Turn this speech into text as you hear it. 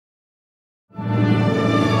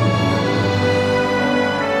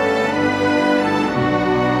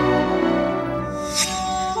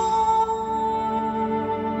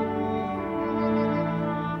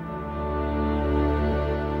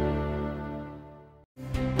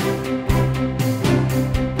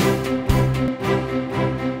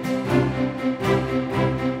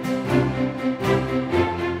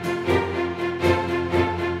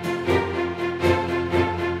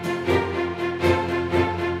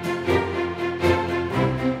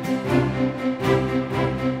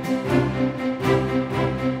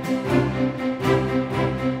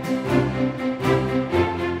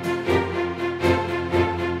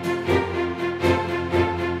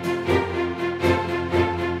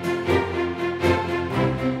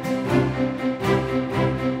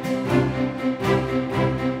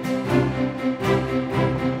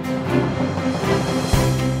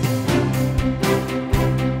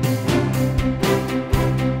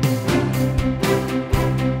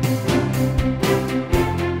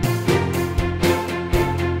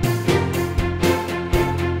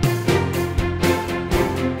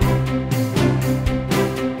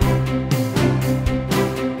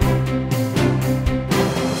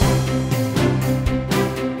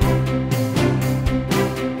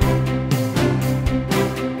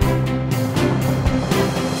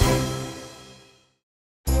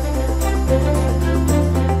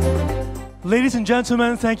and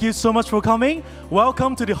gentlemen, thank you so much for coming.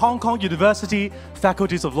 Welcome to the Hong Kong University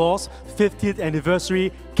Faculties of Law's 50th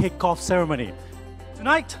anniversary kickoff ceremony.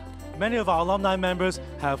 Tonight, many of our alumni members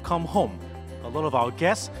have come home. A lot of our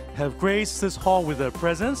guests have graced this hall with their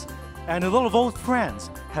presence, and a lot of old friends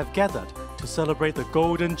have gathered to celebrate the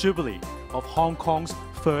Golden Jubilee of Hong Kong's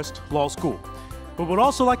first law school. We would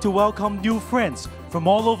also like to welcome new friends from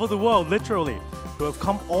all over the world, literally, who have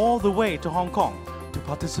come all the way to Hong Kong to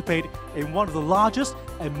participate in one of the largest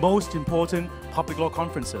and most important public law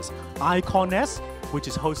conferences, ICONS, which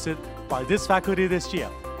is hosted by this faculty this year.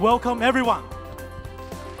 Welcome, everyone.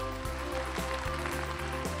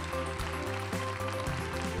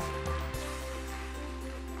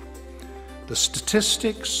 The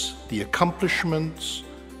statistics, the accomplishments,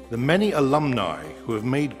 the many alumni who have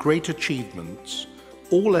made great achievements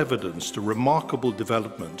all evidence the remarkable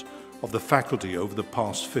development of the faculty over the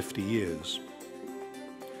past 50 years.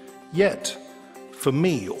 Yet, for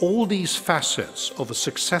me, all these facets of a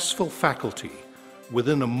successful faculty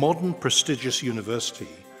within a modern prestigious university,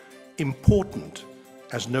 important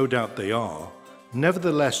as no doubt they are,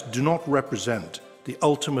 nevertheless do not represent the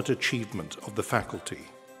ultimate achievement of the faculty.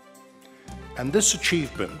 And this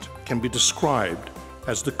achievement can be described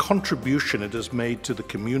as the contribution it has made to the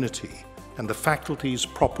community and the faculty's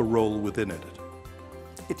proper role within it.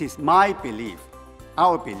 It is my belief,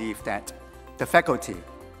 our belief, that the faculty,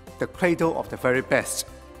 the cradle of the very best,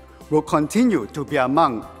 will continue to be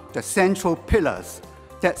among the central pillars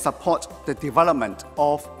that support the development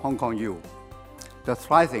of Hong Kong U, the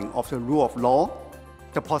thriving of the rule of law,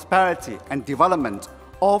 the prosperity and development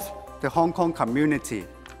of the Hong Kong community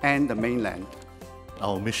and the mainland.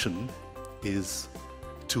 Our mission is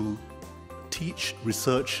to teach,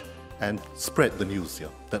 research, and spread the news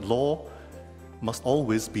here that law must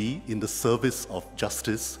always be in the service of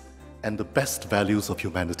justice and the best values of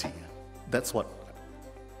humanity. That's what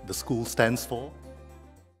the school stands for.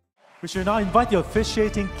 We should now invite the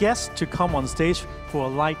officiating guests to come on stage for a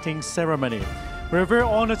lighting ceremony. We're very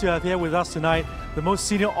honored to have here with us tonight the most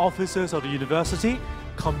senior officers of the university,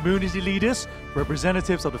 community leaders,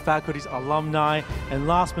 representatives of the faculty's alumni, and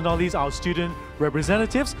last but not least, our student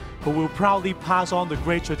representatives who will proudly pass on the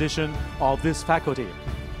great tradition of this faculty.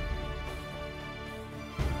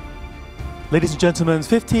 Ladies and gentlemen,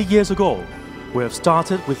 50 years ago, we have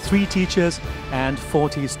started with 3 teachers and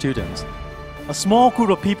 40 students. A small group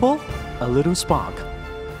of people, a little spark.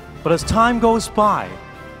 But as time goes by,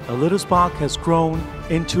 a little spark has grown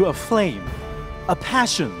into a flame, a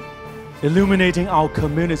passion, illuminating our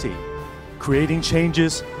community, creating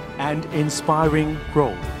changes and inspiring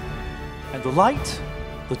growth. And the light,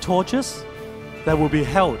 the torches that will be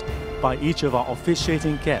held by each of our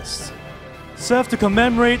officiating guests serve to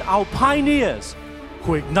commemorate our pioneers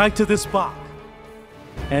who ignited this spark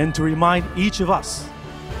and to remind each of us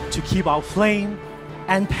to keep our flame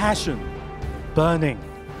and passion burning.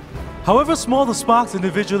 However small the sparks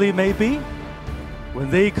individually may be,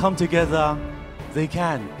 when they come together, they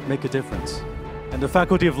can make a difference. And the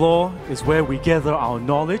Faculty of Law is where we gather our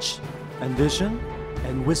knowledge and vision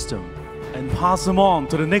and wisdom and pass them on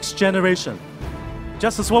to the next generation.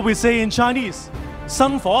 Just as what we say in Chinese,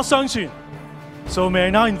 薪火相傳. So may I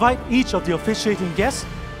now invite each of the officiating guests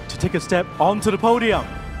to take a step onto the podium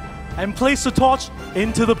and place the torch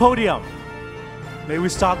into the podium. May we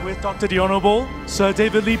start with Dr. the Honourable Sir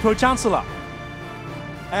David Lee, Pro-Chancellor,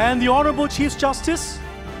 and the Honourable Chief Justice,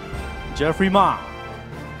 Geoffrey Ma,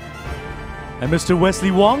 and Mr.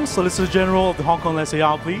 Wesley Wong, Solicitor General of the Hong Kong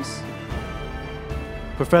SAR, please.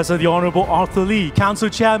 Professor the Honourable Arthur Lee, Council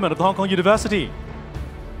Chairman of the Hong Kong University.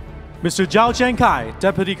 Mr. Zhao Zhengkai,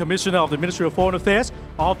 Deputy Commissioner of the Ministry of Foreign Affairs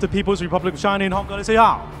of the People's Republic of China in Hong Kong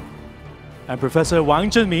SAR. And Professor Wang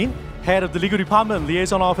Zhenmin, Head of the Legal Department,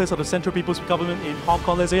 Liaison Office of the Central People's Government in Hong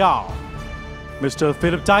Kong SAR. Mr.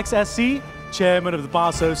 Philip Dykes SC, Chairman of the Bar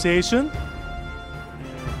Association.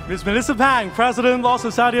 Ms. Melissa Pang, President, Law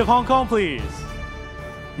Society of Hong Kong, please.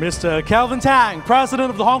 Mr. Kelvin Tang, President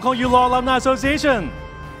of the Hong Kong U Law Alumni Association.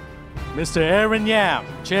 Mr. Aaron Yam,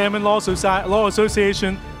 Chairman, Law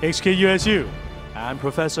Association, HKUSU. And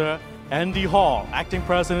Professor Andy Hall, Acting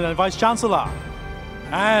President and Vice Chancellor.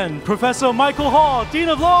 And Professor Michael Hall, Dean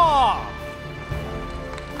of Law.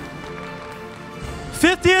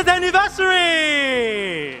 50th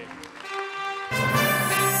anniversary!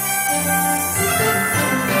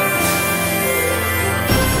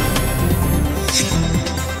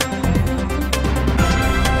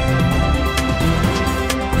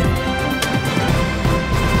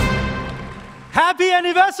 Happy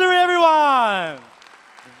anniversary, everyone!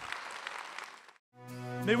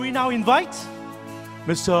 May we now invite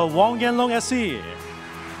Mr. Wong Yan Long SC,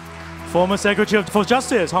 Former Secretary for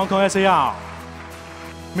Justice, Hong Kong SAR.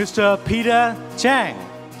 Mr. Peter Chang,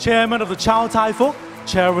 Chairman of the Chow Tai Fook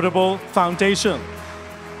Charitable Foundation.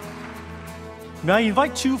 May I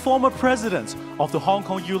invite two former presidents of the Hong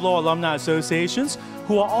Kong U Law Alumni Associations,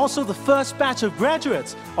 who are also the first batch of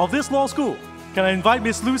graduates of this law school. Can I invite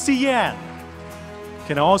Ms. Lucy Yan?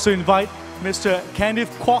 Can I also invite Mr. Kenneth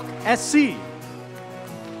Kwok SC?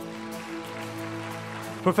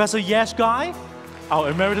 Professor Yash Gai, our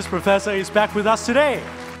emeritus professor, is back with us today.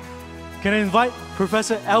 Can I invite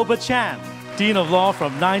Professor Albert Chan, Dean of Law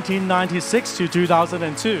from 1996 to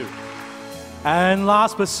 2002. And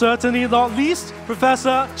last but certainly not least,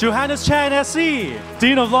 Professor Johannes Chan SC,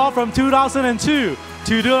 Dean of Law from 2002 to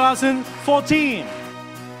 2014.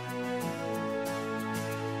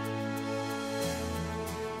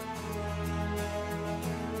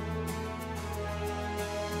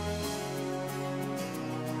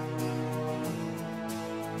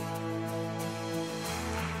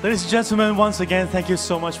 Ladies and gentlemen, once again, thank you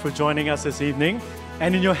so much for joining us this evening.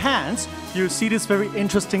 And in your hands, you see this very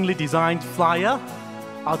interestingly designed flyer.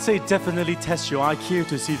 I'd say definitely test your IQ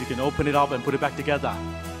to see if you can open it up and put it back together.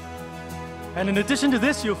 And in addition to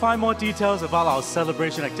this, you'll find more details about our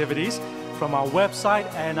celebration activities from our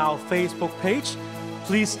website and our Facebook page.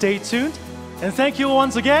 Please stay tuned. And thank you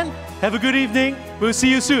once again. Have a good evening. We'll see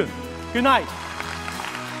you soon. Good night.